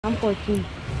I'm 14.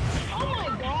 Oh my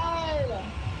god!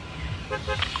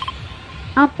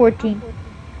 I'm 14.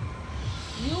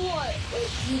 You what? Wait,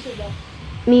 you said that.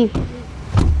 Me.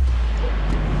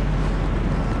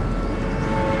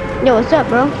 Yo, what's up,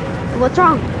 bro? What's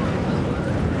wrong?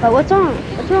 But what's wrong?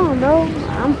 What's wrong, bro?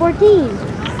 I'm 14.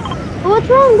 But what's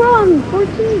wrong, bro? I'm 14.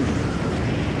 Me.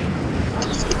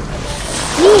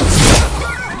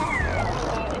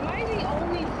 Am I the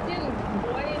only skin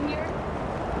boy in here?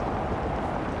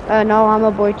 No, I'm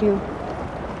a boy too.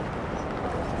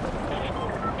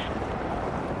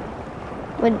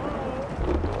 When,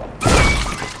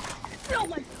 No,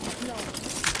 no.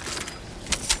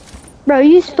 bro,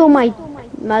 you stole my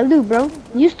loot, bro.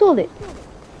 You stole it.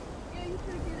 Yeah, you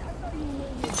should have. I thought you knew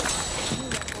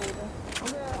you that folder.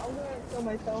 I'm gonna kill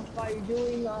myself by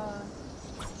doing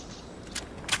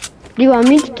Do you want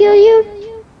me to kill you?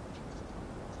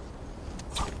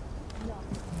 no.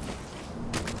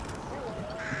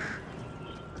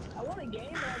 I want a game,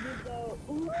 but I just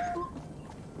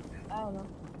I don't know.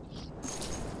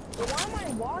 But why am I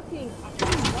walking? I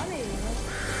should be running.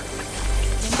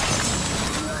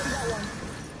 You already got one.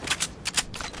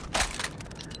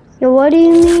 Yo, what do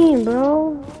you mean, bro? You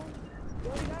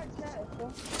already got a chest, bro.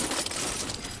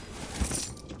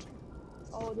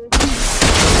 Oh, there's.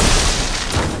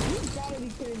 You gotta be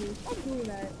kidding me. Stop doing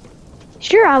that.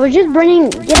 Sure, I was just burning.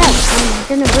 Get out. I'm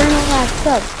gonna burn all that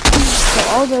stuff. So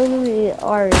all the loot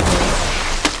are.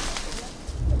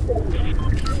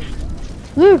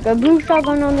 Look, a blue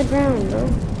shotgun on the ground, bro.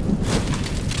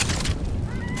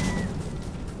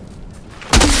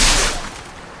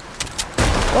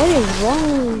 What is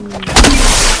wrong?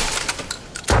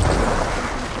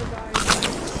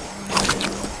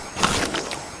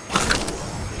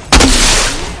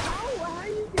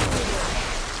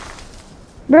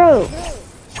 Bro,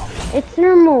 it's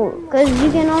normal, because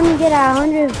you can only get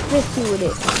 150 with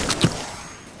it.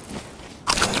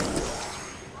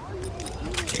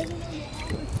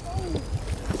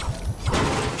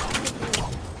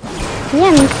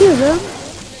 Yeah, me too, bro.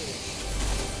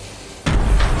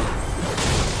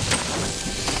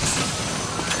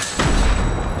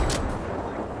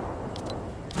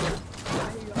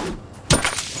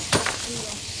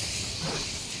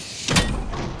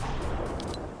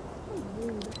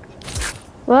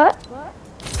 What?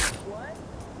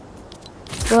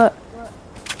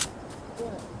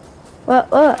 What? What?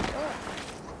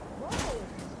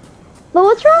 But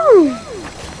what's wrong?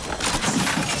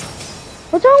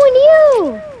 What's wrong with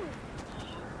you?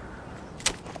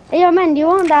 Hey, yo, man, do you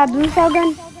want that blue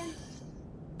shotgun?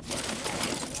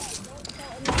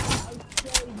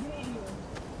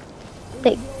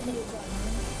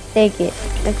 Take it.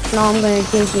 No, I'm gonna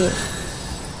take it.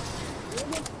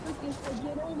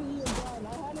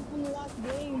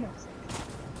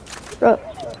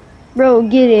 Bro,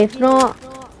 get it. If not,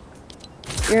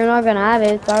 you're not gonna have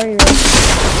it. Sorry, bro.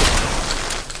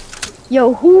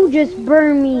 Yo, who just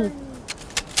burned me?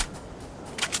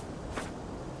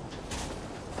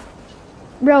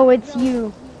 Bro, it's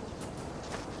you.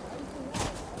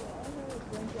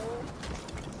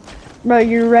 Bro,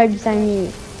 you're right beside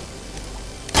me.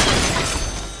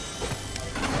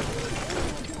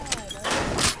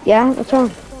 Yeah, what's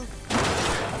wrong?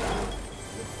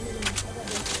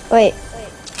 Wait.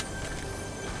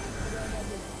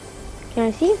 Can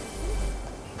I see?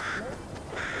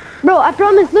 Bro, I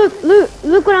promise,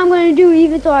 look what I'm gonna do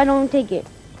even though I don't take it.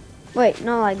 Wait,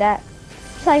 not like that.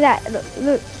 Just like that,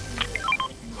 look.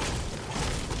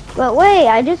 But wait,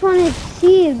 I just wanted to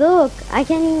see, look. I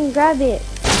can't even grab it.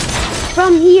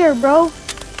 From here, bro.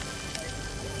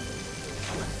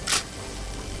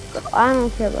 I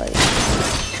don't care about it.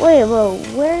 Wait, bro,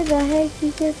 where the heck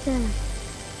you get that?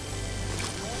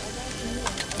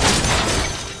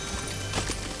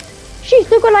 Sheesh,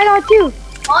 look what I got too.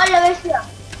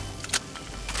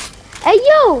 Hey,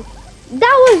 yo,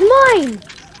 that was mine.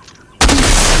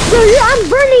 Bro, I'm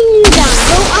burning you down,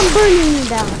 bro. I'm burning you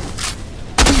down.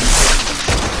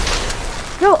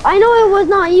 Bro, I know it was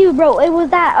not you, bro. It was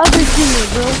that other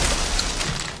teammate, bro.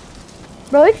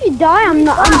 Bro, if you die, I'm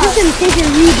just gonna take your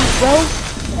reading, bro.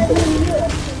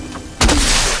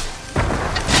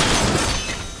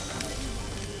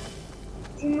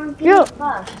 Yo,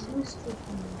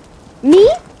 me?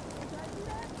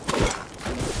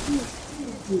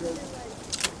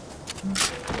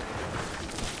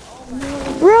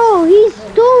 Bro, he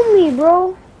stole me,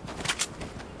 bro.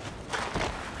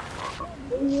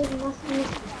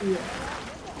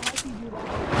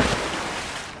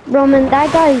 Bro, man,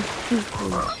 that guy is stupid.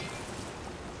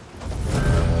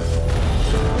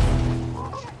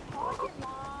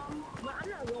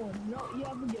 No, you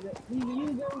have to get it.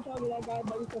 You go and talk to that guy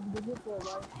by yourself. Good for it,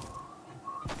 right?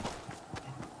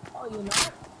 Oh, you're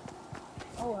not?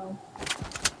 Oh well.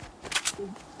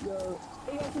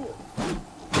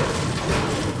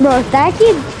 Bro, if that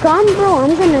kid's gone, bro,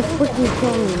 I'm gonna freaking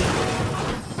kill him.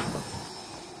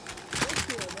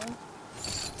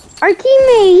 Our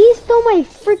teammate, he stole my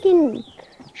freaking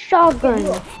shotgun.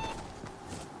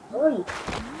 Oi.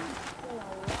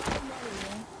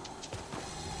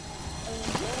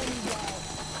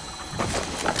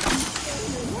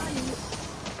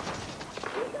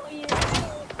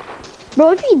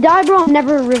 Bro, if he died, bro, I'm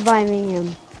never reviving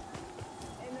him.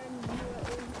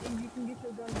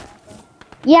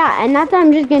 Yeah, and that's why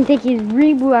I'm just gonna take his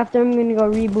reboot after I'm gonna go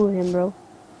reboot him, bro.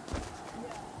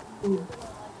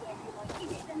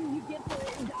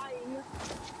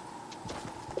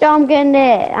 So I'm going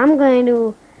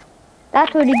to,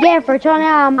 that's what you get for turning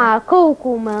out my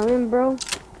cocoa melon, bro.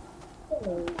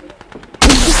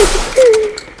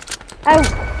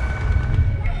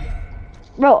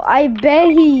 Bro, I bet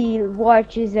he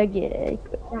watches again.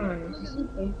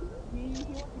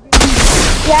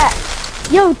 Yeah.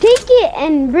 Yo, take it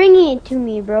and bring it to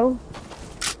me, bro.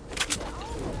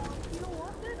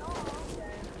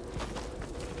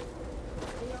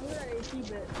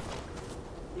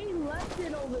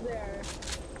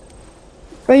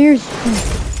 Bro, you're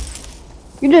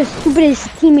the stupidest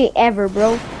teammate ever,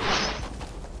 bro.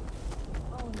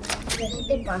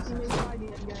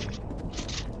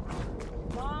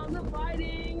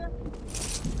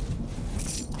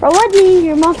 Bro, what do you need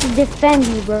your mom to defend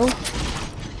you, bro?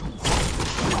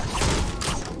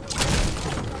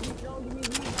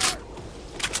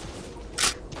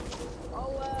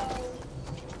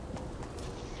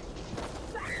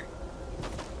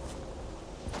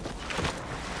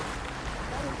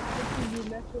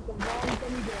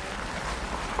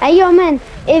 Hey, yo, man,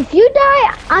 if you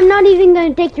die, I'm not even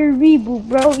gonna take your reboot,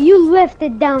 bro. You left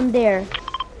it down there.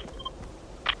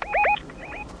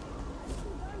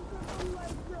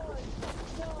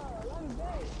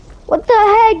 What the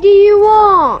heck do you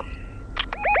want?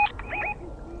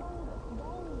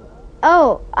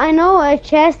 Oh, I know a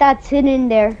chest that's hidden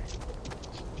there.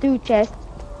 2 chests.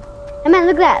 Hey, man,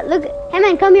 look at that. Look. Hey,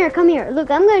 man, come here, come here.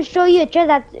 Look, I'm gonna show you a chest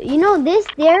that's, you know this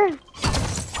there?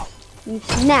 You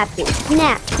snap it.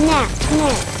 Snap, snap,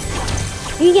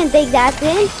 snap. You can take that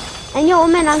thing. And yo,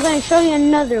 man, I'm gonna show you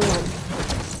another one.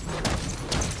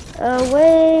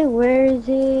 Wait, where is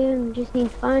it? I just need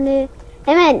to find it.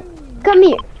 Hey, man, come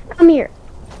here. Come here.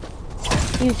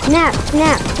 You snap,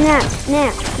 snap, snap,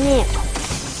 snap, snap.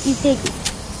 You take it.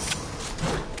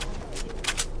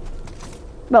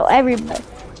 Bro, everybody.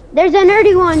 There's a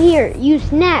nerdy one here. You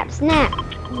snap, snap.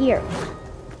 Here.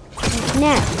 You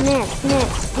snap, snap, snap,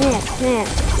 snap, snap.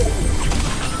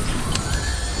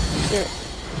 Here.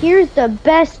 Here's the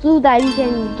best loot that you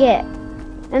can get.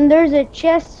 And there's a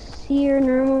chest here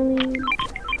normally.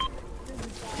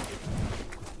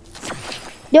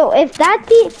 Yo, if that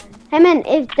hey man,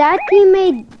 if that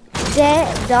teammate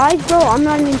dies, bro, I'm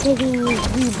not even taking his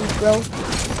reboot, bro.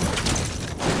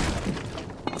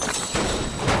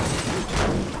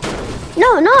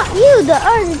 No, not you, the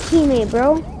other teammate,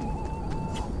 bro.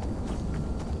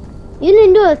 You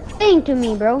didn't do a thing to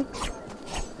me, bro.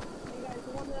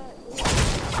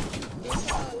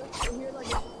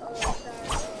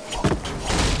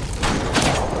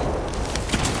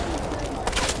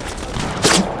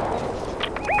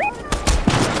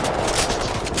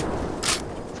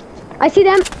 I see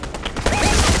them.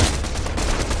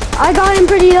 I got him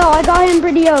pretty low. I got him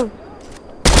pretty low.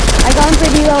 I got him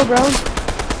pretty low, bro.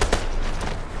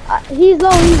 He's low.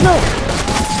 He's low.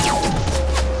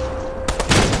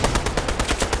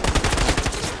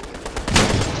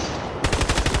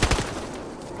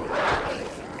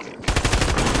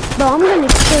 Bro, I'm gonna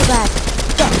kill that.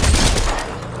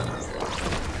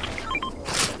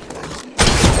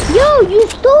 Yo, you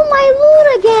stole my loot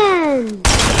again.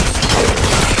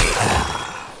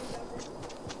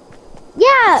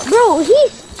 Yeah, bro,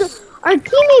 our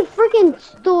teammate freaking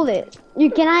stole it.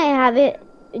 Dude, can I have it?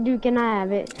 Dude, can I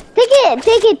have it? Take it,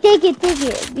 take it, take it, take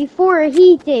it. Before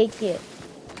he takes it.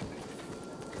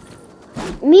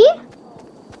 Me?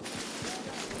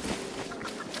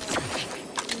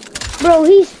 Bro,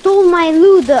 he stole my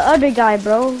loot, the other guy,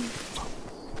 bro.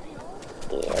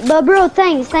 Yeah, but bro,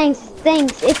 thanks.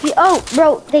 If you, oh,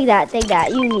 bro, take that.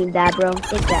 You need that, bro.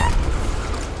 Take that.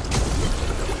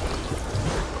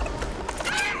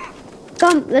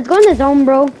 Come, let's go in the zone,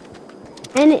 bro.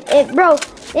 And bro,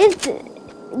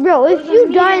 if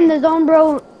you die in the zone,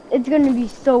 bro, it's gonna be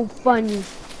so funny.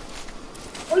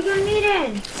 What you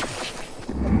needing?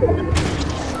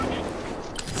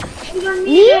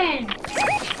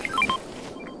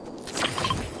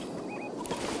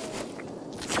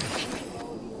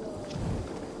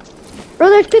 Bro,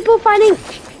 there's people fighting.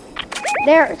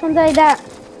 There, something like that.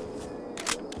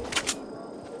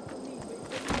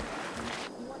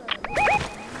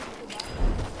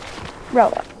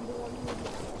 Bro,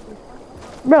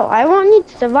 I want you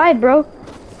to survive, bro.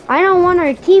 I don't want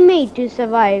our teammate to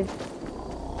survive.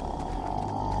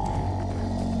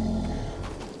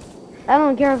 I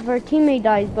don't care if our teammate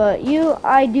dies, but you,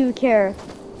 I do care.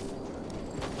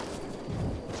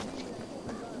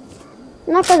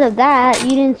 Not because of that,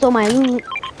 you didn't steal my loot.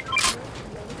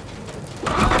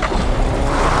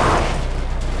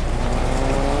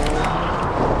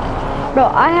 Bro,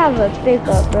 I have a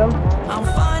pickup, bro.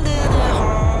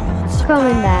 Come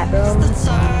in that, bro.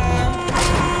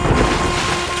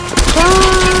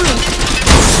 Come!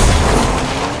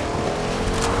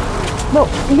 Bro,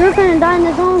 you're gonna die in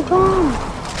the zone, come!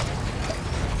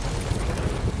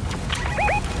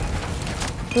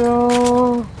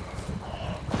 Bro.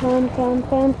 Come.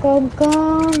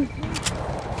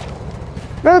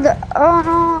 Bro, oh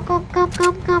no, come.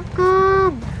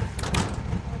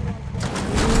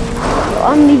 Bro,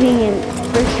 I'm leaving him.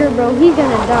 For sure, bro. He's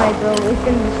gonna die, bro. It's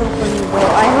gonna be so funny, bro.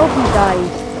 I hope he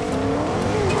dies.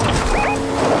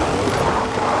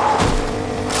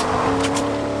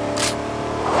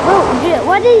 Bro,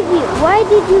 why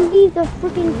did you leave the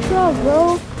freaking truck,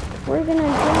 bro? We're gonna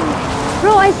die.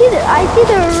 Bro, I see the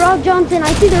Rob Johnson, but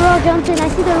I don't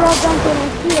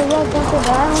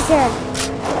care.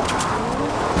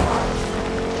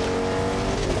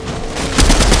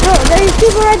 Bro, there's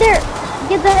people right there.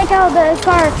 Get the heck out of the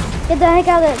car. Get the heck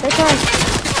out of the car.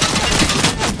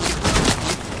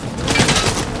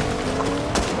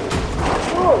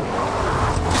 Whoa.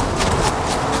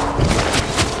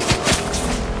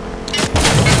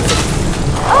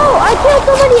 Oh, I killed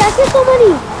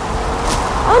somebody.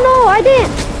 Oh no, I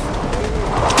didn't.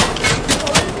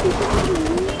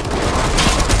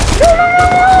 No.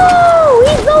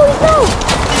 He's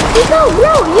go,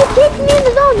 bro. You kicked me in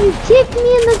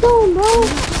the zone, bro.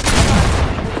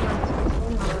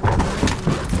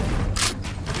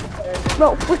 Bro,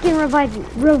 freaking revive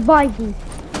me.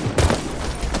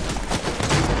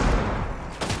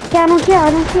 Okay, I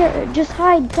don't care. Just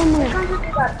hide somewhere.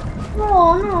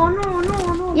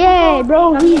 No. Yeah,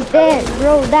 bro, he's dead,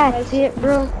 bro. That's it,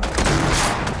 bro.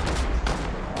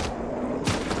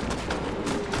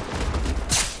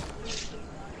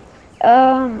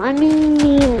 I mean,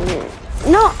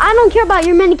 no, I don't care about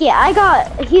your medikit. I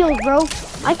got healed, bro.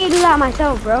 I can do that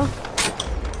myself, bro.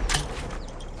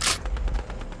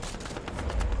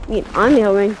 Yeah, I'm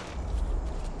healing.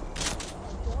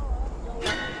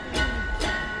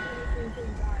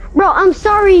 Bro, I'm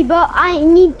sorry, but I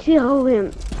need to heal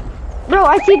him. Bro,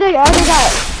 I see the other guy.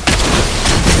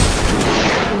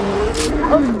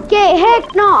 Okay,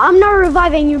 heck no, I'm not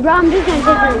reviving you, bro. I'm just gonna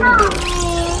take your reboot.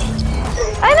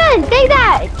 Hey man, take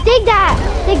that.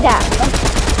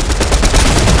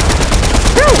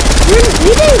 Bro, you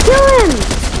didn't kill him.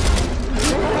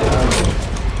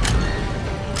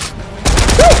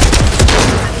 Wait.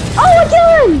 Oh, I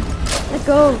killed him. Let's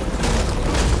go.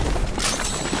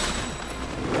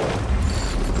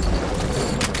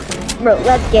 Bro,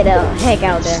 let's get the heck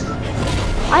out there.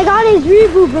 I got his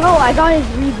reboot, bro.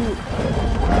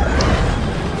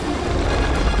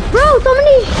 Bro,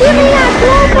 somebody's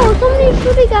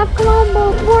shooting at Colombo.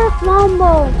 Poor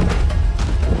Colombo.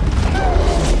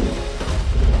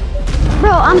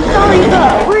 Bro, I'm sorry,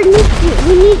 but we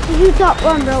need to do top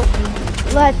one, bro.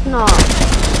 Let's not.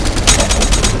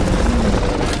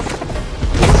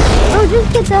 Bro, just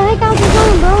get the heck out of the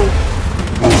zone, bro.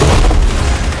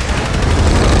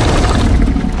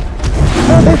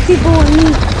 Bro, there's people with me.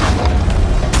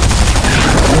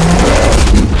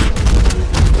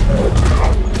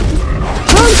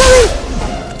 Bro, I'm coming!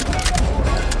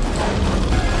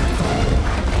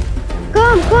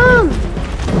 Come!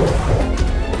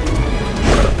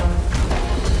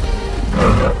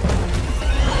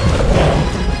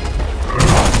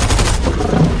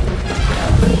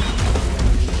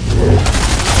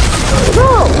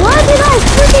 Bro, why did I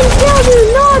freaking tell you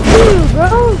not to, bro?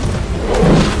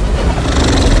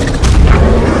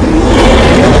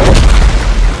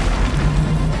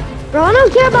 Bro, I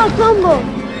don't care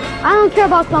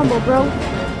about Combo, bro.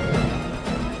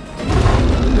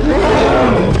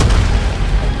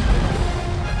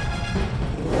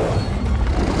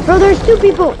 Bro, there's two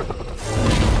people.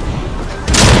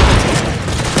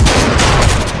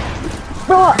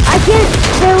 Bro, I can't.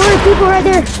 There were people right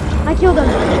there. I killed them.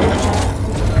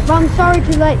 Bro, I'm sorry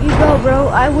to let you go, bro.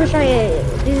 I wish I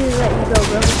didn't let you go,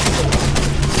 bro.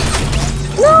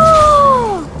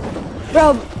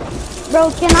 No! Bro,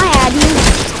 can I add you?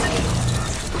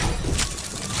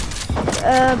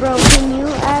 Bro, can you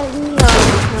add me?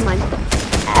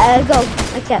 Go.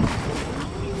 Accept.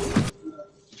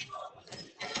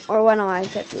 Or why don't I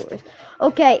accept yours?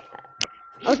 Okay.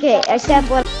 Okay, accept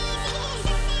what.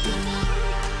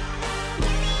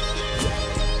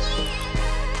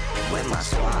 With my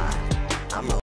squad.